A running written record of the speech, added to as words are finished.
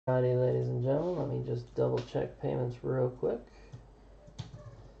Alrighty, ladies and gentlemen, let me just double check payments real quick.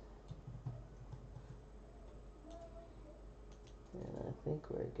 And I think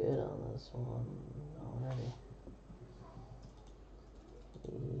we're good on this one already.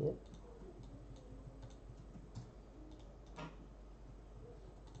 Yep.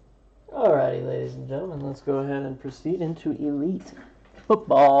 Alrighty, ladies and gentlemen, let's go ahead and proceed into Elite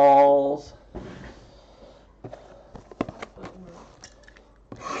Footballs.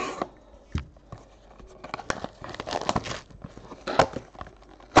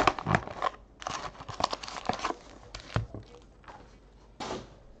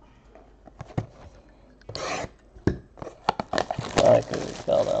 Probably because he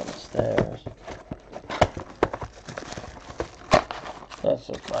fell down the stairs. That's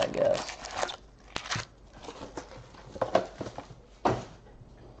just my guess.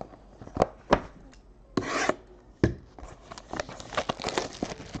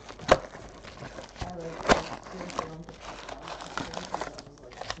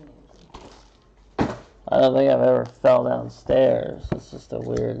 I don't think I've ever fell downstairs. It's just a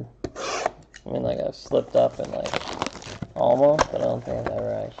weird, I mean, like I've slipped up and like almost, but I don't think I've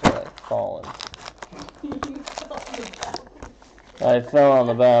ever actually like fallen. I fell on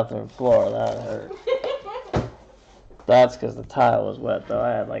the bathroom floor. That hurt. That's because the tile was wet, though. I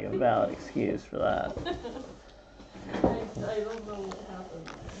had like a valid excuse for that. I don't know what happened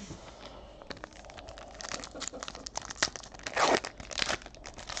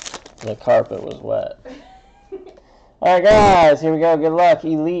there. The carpet was wet. Alright, guys, here we go. Good luck.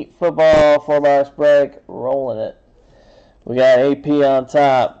 Elite Football, 4-box break. Rolling it. We got AP on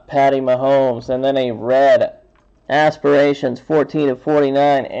top, Patty Mahomes, and then a red Aspirations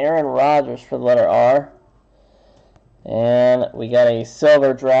 14/49, Aaron Rodgers for the letter R. And we got a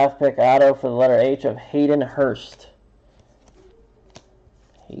silver draft pick auto for the letter H of Hayden Hurst.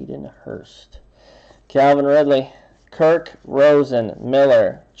 Hayden Hurst. Calvin Ridley, Kirk Rosen,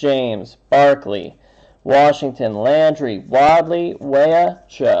 Miller, James, Barkley, Washington, Landry, Wadley, Wea,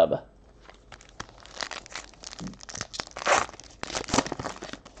 Chubb.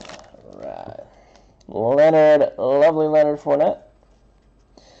 Leonard, lovely Leonard Fournette.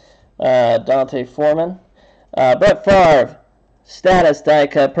 Dante Foreman. Brett Favre, status die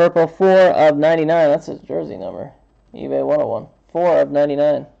cut purple, 4/99. That's his jersey number. eBay 101.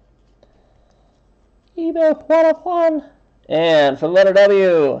 4/99. eBay 101. And for the letter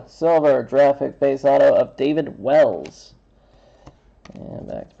W, silver draft pick base auto of David Wells. And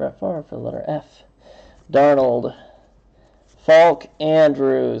back to Brett Favre for the letter F. Darnold, Falk,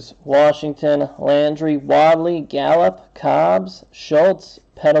 Andrews, Washington, Landry, Wadley, Gallup, Cobbs, Schultz,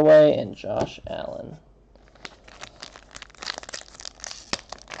 Petaway, and Josh Allen.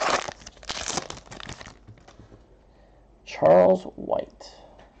 Charles White.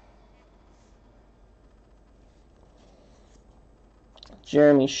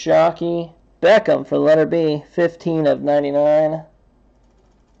 Jeremy Shockey, Beckham for the letter B, 15/99.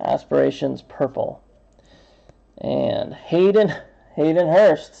 Aspirations purple. And Hayden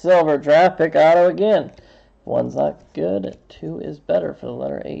Hurst, silver draft pick auto again. If one's not good, two is better for the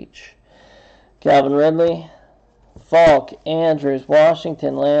letter H. Calvin Ridley, Falk, Andrews,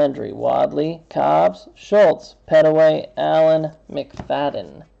 Washington, Landry, Wadley, Cobbs, Schultz, Petaway, Allen,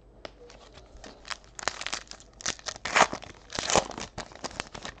 McFadden.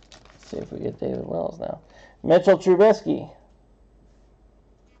 Let's see if we get David Wells now. Mitchell Trubisky.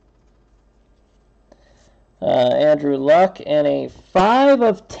 Andrew Luck, and a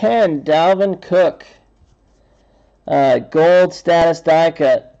 5/10 Dalvin Cook. Gold status die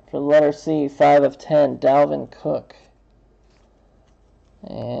cut for the letter C, 5/10 Dalvin Cook.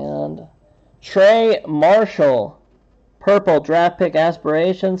 And Trey Marshall, purple draft pick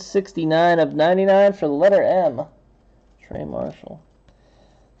aspirations, 69/99 for the letter M. Trey Marshall.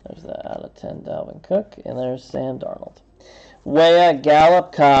 There's the out-of-10 Dalvin Cook, and there's Sam Darnold. Wea,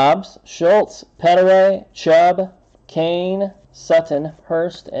 Gallup, Cobbs, Schultz, Petaway, Chubb, Kane, Sutton,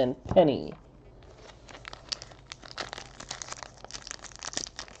 Hurst, and Penny.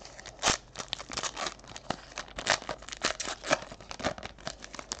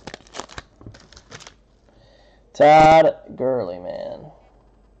 Todd Gurley, man.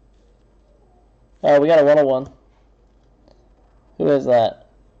 Oh, we got a 101. Who is that?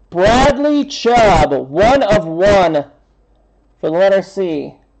 Bradley Chubb, 1/1. For the letter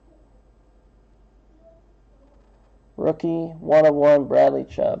C, rookie, 1/1, Bradley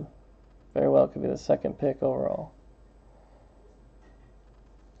Chubb. Very well could be the second pick overall.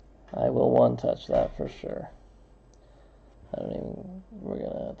 I will one-touch that for sure. We're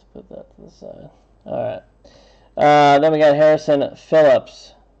going to have to put that to the side. All right. Then we got Harrison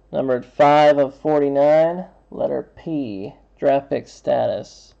Phillips, Numbered 5 of 49. Letter P. Draft pick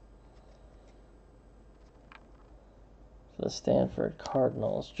status. For the Stanford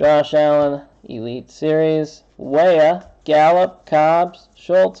Cardinals. Josh Allen, Elite Series. Weah, Gallup, Cobbs,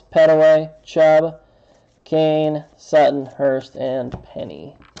 Schultz, Petaway, Chubb, Kane, Sutton, Hurst, and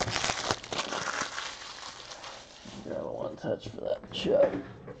Penny. Grab a one touch for that Chubb.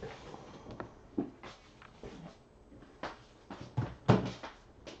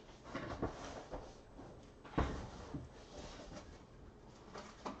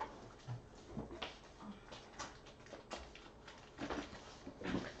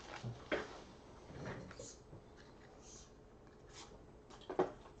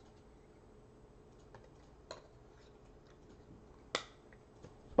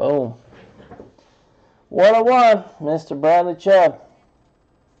 Boom. 101, Mr. Bradley Chubb.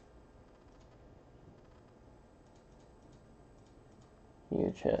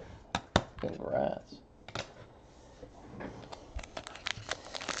 Huge hit. Congrats.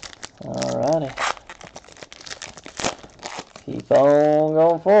 Alrighty. Keep on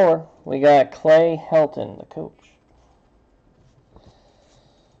going forward. We got Clay Helton, the coach.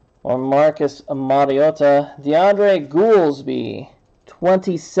 Or Marcus Mariota. DeAndre Goolsby.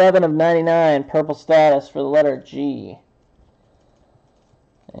 27 of 99, purple status for the letter G.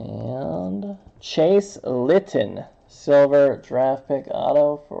 And Chase Litton, silver draft pick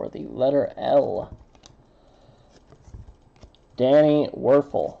auto for the letter L. Danny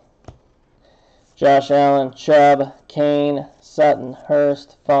Werfel. Josh Allen, Chubb, Kane, Sutton,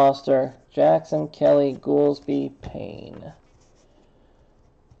 Hurst, Foster, Jackson, Kelly, Goolsby, Payne.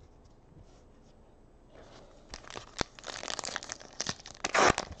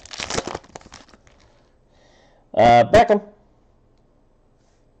 Beckham.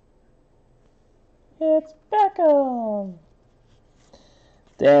 It's Beckham.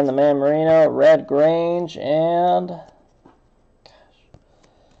 Dan the Man Marino, Red Grange, and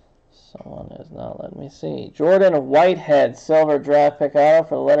someone is not letting me see. Jordan Whitehead, silver draft pick auto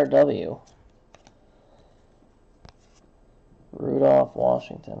for the letter W. Rudolph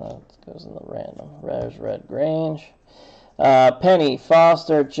Washington, that goes in the random. There's Red Grange. Penny,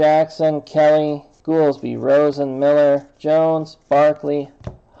 Foster, Jackson, Kelly, Goolsby, Rosen, Miller, Jones, Barkley,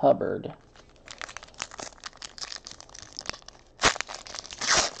 Hubbard.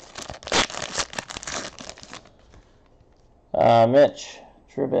 Mitch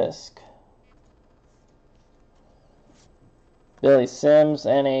Trubisky. Billy Sims,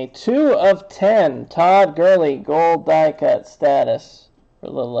 and a 2 of 10 Todd Gurley gold die cut status for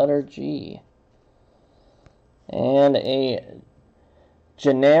the letter G. And a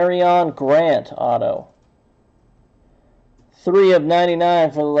Janarion Grant auto. 3 of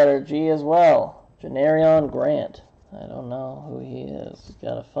 99 for the letter G as well. Janarion Grant. I don't know who he is. He's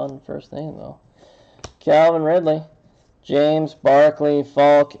got a fun first name though. Calvin Ridley. James, Barkley,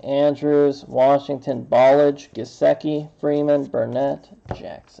 Falk, Andrews, Washington, Ballage, Gesicki, Freeman, Burnett,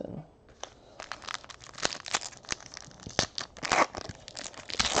 Jackson.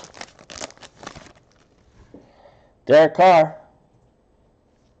 Derek Carr.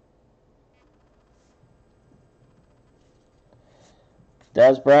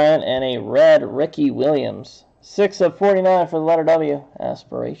 Des Bryant, and a red Ricky Williams. 6 of 49 for the letter W.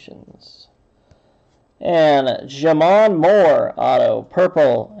 Aspirations. And Jamon Moore auto,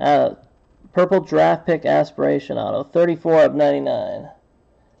 purple draft pick aspiration auto, 34 of 99.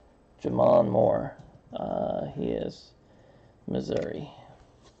 Jamon Moore. He is Missouri.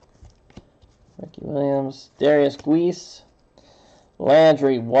 Ricky Williams, Darius Guice,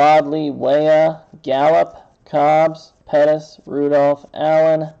 Landry, Wadley, Weah, Gallup, Cobbs, Pettis, Rudolph,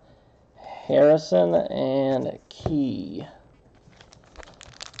 Allen, Harrison, and Key.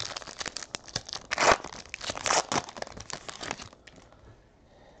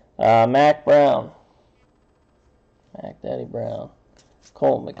 Mac Brown. Mac Daddy Brown.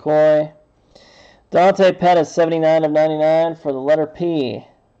 Colt McCoy. Dante Pettis, 79 of 99 for the letter P.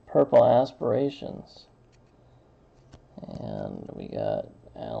 Purple aspirations. And we got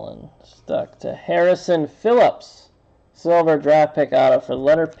Allen stuck to Harrison Phillips. Silver draft pick auto for the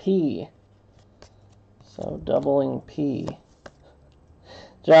letter P. So doubling P.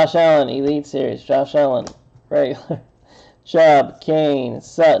 Josh Allen, Elite Series. Josh Allen, regular. Chubb, Kane,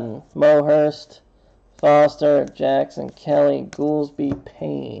 Sutton, Mo Hurst, Foster, Jackson, Kelly, Goolsby,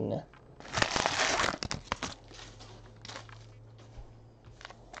 Payne.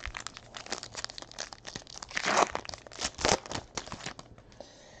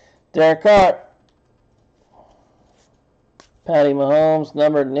 Derek Carr. Patty Mahomes,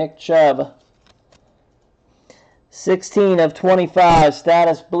 numbered Nick Chubb. 16 of 25,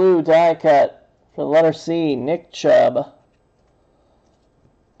 status blue die cut for the letter C, Nick Chubb.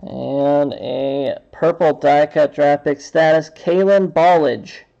 And a purple die cut draft pick status, Kalen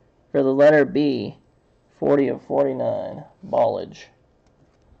Ballage for the letter B, 40 of 49, Ballage.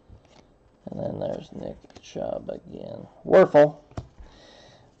 And then there's Nick Chubb again. Werfel.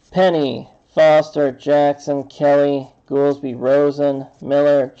 Penny, Foster, Jackson, Kelly, Goolsby, Rosen,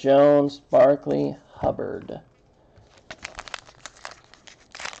 Miller, Jones, Barkley, Hubbard.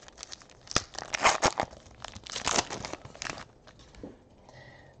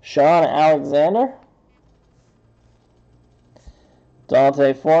 Sean Alexander,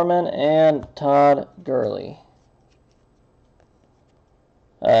 Dante Foreman, and Todd Gurley.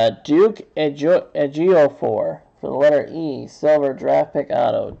 Duke Ejiofor for the letter E, silver draft pick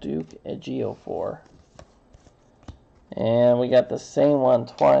auto, Duke Ejiofor. And we got the same one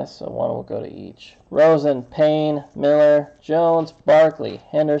twice, so one will go to each. Rosen, Payne, Miller, Jones, Barkley,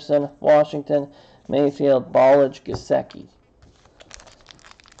 Henderson, Washington, Mayfield, Ballage, Gesicki.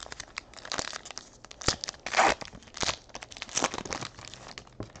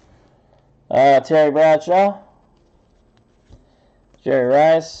 Terry Bradshaw, Jerry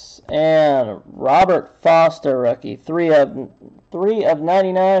Rice, and Robert Foster, rookie. 3 of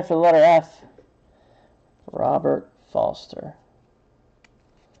 99 for the letter F. Robert Foster.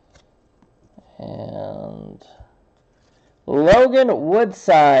 And Logan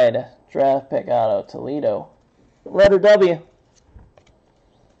Woodside, draft pick auto, Toledo. Letter W.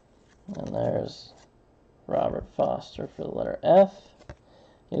 And there's Robert Foster for the letter F.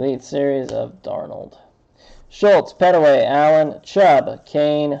 Elite Series of Darnold. Schultz, Petaway, Allen, Chubb,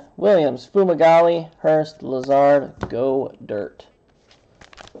 Kane, Williams, Fumagalli, Hurst, Lazard, Go Dirt.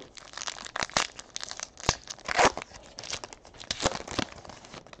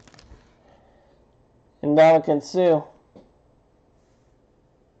 Ndamukong Suh.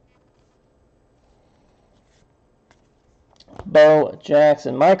 Bo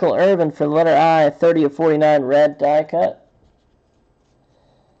Jackson. Michael Irvin for the letter I, 30 of 49 red die cut.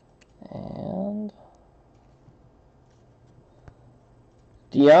 And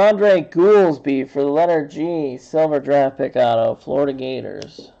DeAndre Goolsby for the letter G, silver draft pick auto, Florida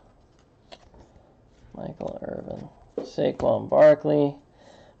Gators. Michael Irvin. Saquon Barkley.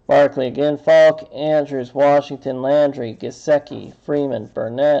 Barkley again. Falk, Andrews, Washington, Landry, Gesicki, Freeman,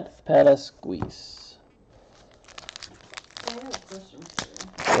 Burnett, Pettis, Guice. I have a question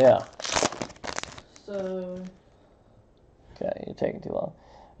for you. Yeah. So. Okay, you're taking too long.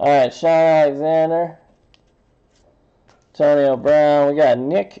 All right, Sean Alexander, Antonio Brown. We got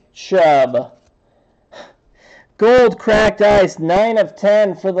Nick Chubb. Gold cracked ice, 9 of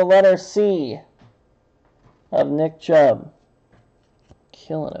 10 for the letter C of Nick Chubb.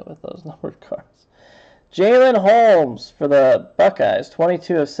 Killing it with those numbered cards. Jalen Holmes for the Buckeyes,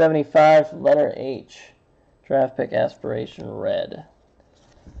 22 of 75, letter H. Draft pick aspiration red.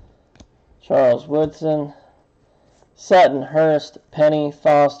 Charles Woodson. Sutton, Hurst, Penny,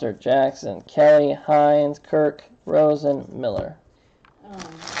 Foster, Jackson, Kelly, Hines, Kirk, Rosen, Miller. I'm going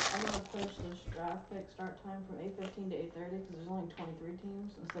to push this draft pick start time from 8:15 to 8:30 because there's only 23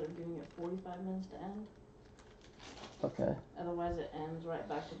 teams instead of giving it 45 minutes to end. Okay. Otherwise it ends right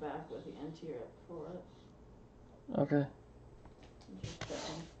back to back with the end tier for it. Okay. I'm just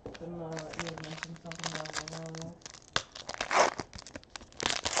checking. Didn't know that you had mentioned something about it earlier.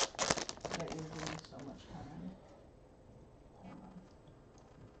 That you're doing so much time.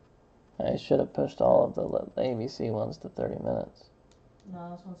 I should have pushed all of the ABC ones to 30 minutes. No,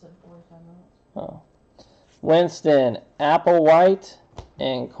 this one said 45 minutes. Oh. Winston, Applewhite,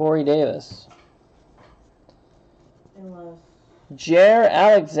 and Corey Davis. Unless. Jair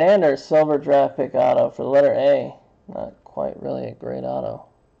Alexander, silver draft pick auto for the letter A. Not quite really a great auto.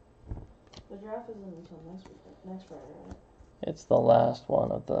 The draft isn't until next Friday, right? It's the last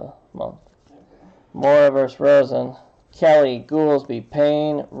one of the month. Okay. Mora versus Rosen. Kelly, Goolsby,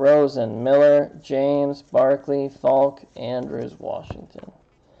 Payne, Rosen, Miller, James, Barkley, Falk, Andrews, Washington.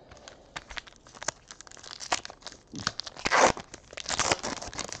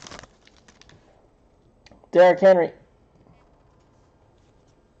 Derrick Henry.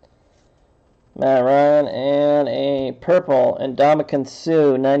 Matt Ryan, and a purple, Ndamukong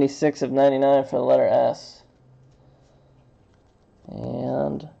Suh, 96 of 99 for the letter S.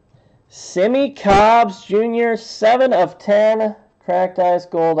 And Simi Cobbs Jr., 7 of 10, cracked ice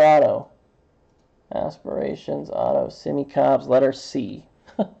gold auto. Aspirations auto, Simi Cobbs, letter C.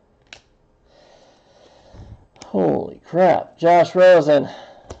 Holy crap. Josh Rosen.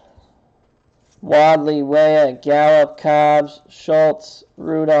 Wadley, Weah, Gallup, Cobbs, Schultz,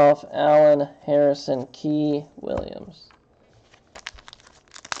 Rudolph, Allen, Harrison, Key, Williams.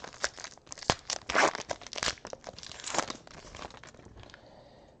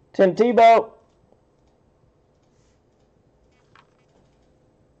 Tim Tebow.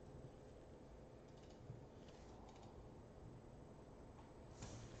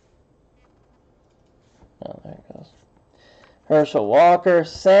 Oh, there it goes. Herschel Walker.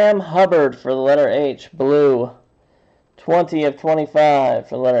 Sam Hubbard for the letter H. Blue. 20 of 25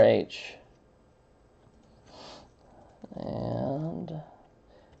 for the letter H. And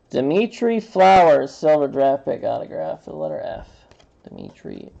Dimitri Flowers, silver draft pick autograph for the letter F.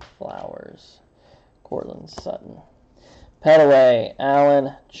 Dimitri Flowers. Cortland Sutton. Petaway,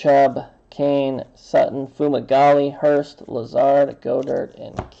 Allen, Chubb, Kane, Sutton, Fumagalli, Hurst, Lazard, Godert,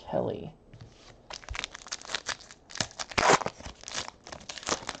 and Kelly.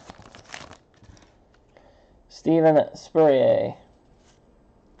 Stephen Spurrier.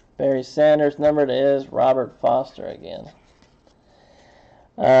 Barry Sanders, numbered is Robert Foster again.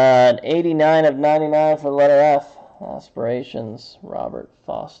 89 of 99 for the letter F. Aspirations, Robert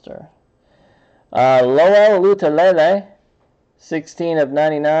Foster. Lowell Lutalele, 16 of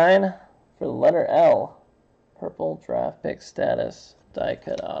 99 for the letter L. Purple draft pick status, die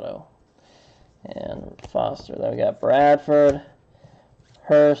cut auto. And Foster. Then we got Bradford,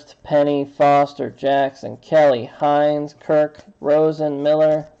 Hurst, Penny, Foster, Jackson, Kelly, Hines, Kirk, Rosen,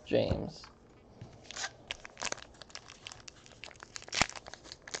 Miller, James.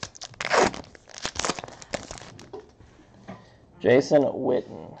 Jason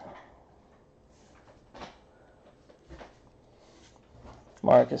Witten.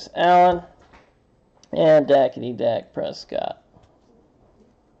 Marcus Allen. And Dackety Dak Prescott.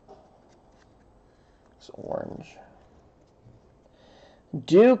 It's orange.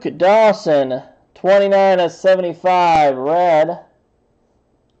 Duke Dawson, 29 of 75, red.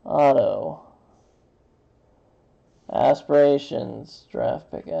 Auto. Aspirations, draft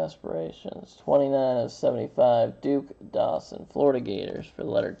pick aspirations, 29 of 75, Duke Dawson, Florida Gators for the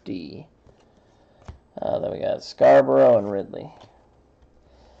letter D. Then we got Scarborough and Ridley.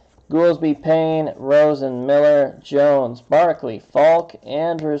 Goolsby, Payne, Rosen, Miller, Jones, Barkley, Falk,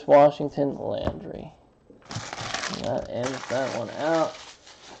 Andrews, Washington, Landry. And that ends that one out.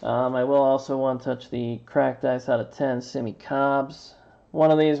 I will also want to touch the cracked dice out of 10, Simi Cobbs. One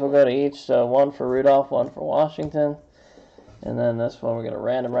of these will go to each, so one for Rudolph, one for Washington. And then this one we're going to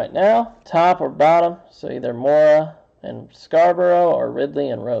random right now. Top or bottom, so either Mora and Scarborough or Ridley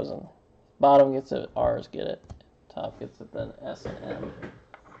and Rosen. Bottom gets it, R's get it. Top gets it, then S and M.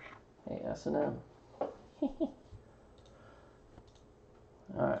 Hey, S and M.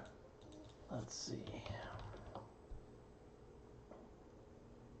 Alright, let's see.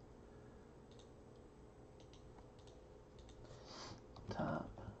 Top,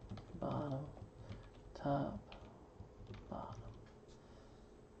 bottom, top, bottom.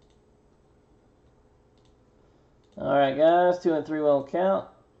 Alright guys, 2 and 3 won't count.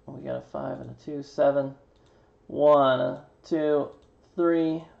 We got a 5 and a 2, 7. 1, 2,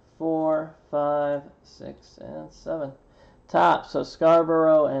 3, 4, 5, 6, and 7. Top, so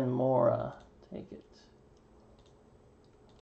Scarborough and Mora. Take it.